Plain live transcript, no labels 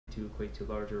to equate to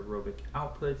larger aerobic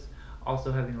outputs.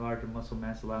 Also, having larger muscle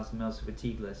mass allows the males to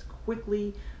fatigue less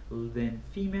quickly than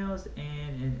females,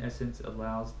 and in essence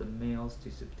allows the males to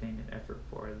sustain an effort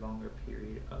for a longer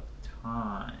period of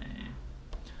time.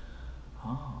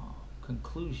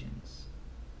 Conclusions.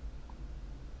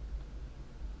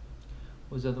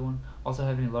 What was the other one? Also,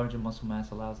 having a larger muscle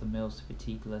mass allows the males to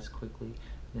fatigue less quickly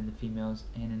than the females,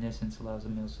 and in essence allows the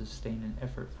males to sustain an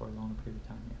effort for a longer period of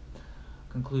time. Yeah.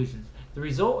 Conclusions. The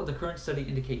result of the current study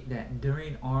indicate that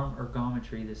during arm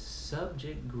ergometry, the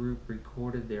subject group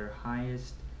recorded their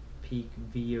highest peak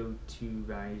VO2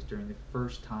 values during the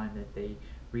first time that they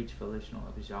reached volitional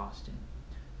exhaustion.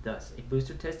 Thus, a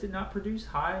booster test did not produce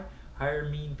higher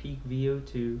mean peak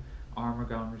VO2 arm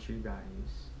ergometry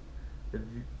values.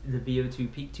 The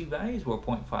VO2 peak 2 values were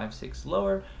 0.56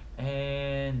 lower,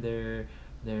 and their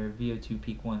VO2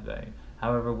 peak 1 value.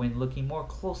 However, when looking more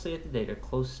closely at the data,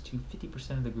 close to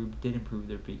 50% of the group did improve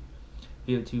their peak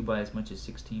VO2 by as much as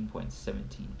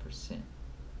 16.17%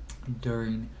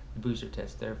 during the booster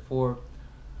test. Therefore,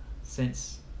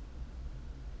 since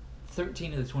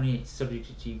 13 of the 28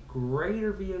 subjects achieved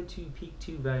greater VO2 peak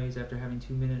 2 values after having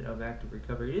 2 minutes of active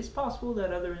recovery, it is possible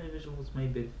that other individuals may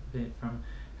benefit from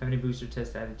having a booster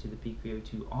test added to the peak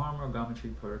VO2 arm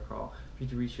ergometry protocol.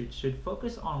 Future research should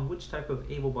focus on which type of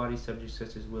able-bodied subjects,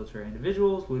 such as wheelchair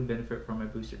individuals, would benefit from a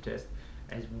booster test,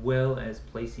 as well as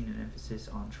placing an emphasis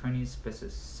on training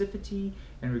specificity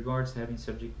in regards to having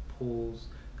subject pools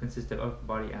consist of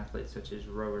upper-body athletes such as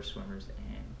rowers, swimmers,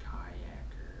 and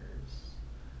kayakers.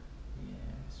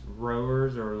 Yes,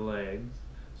 rowers are legs.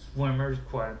 Swimmers,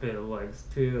 quite a bit of legs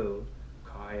too.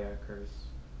 Kayakers.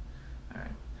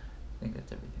 Alright. I think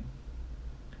that's everything.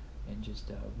 And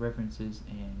just references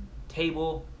and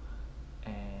table,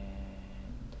 and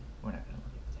we're not going to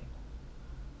look at the table.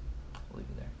 We'll leave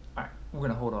it there. Alright, we're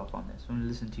going to hold off on this. I'm going to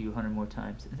listen to you 100 more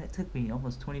times. And that took me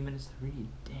almost 20 minutes to read.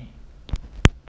 Dang.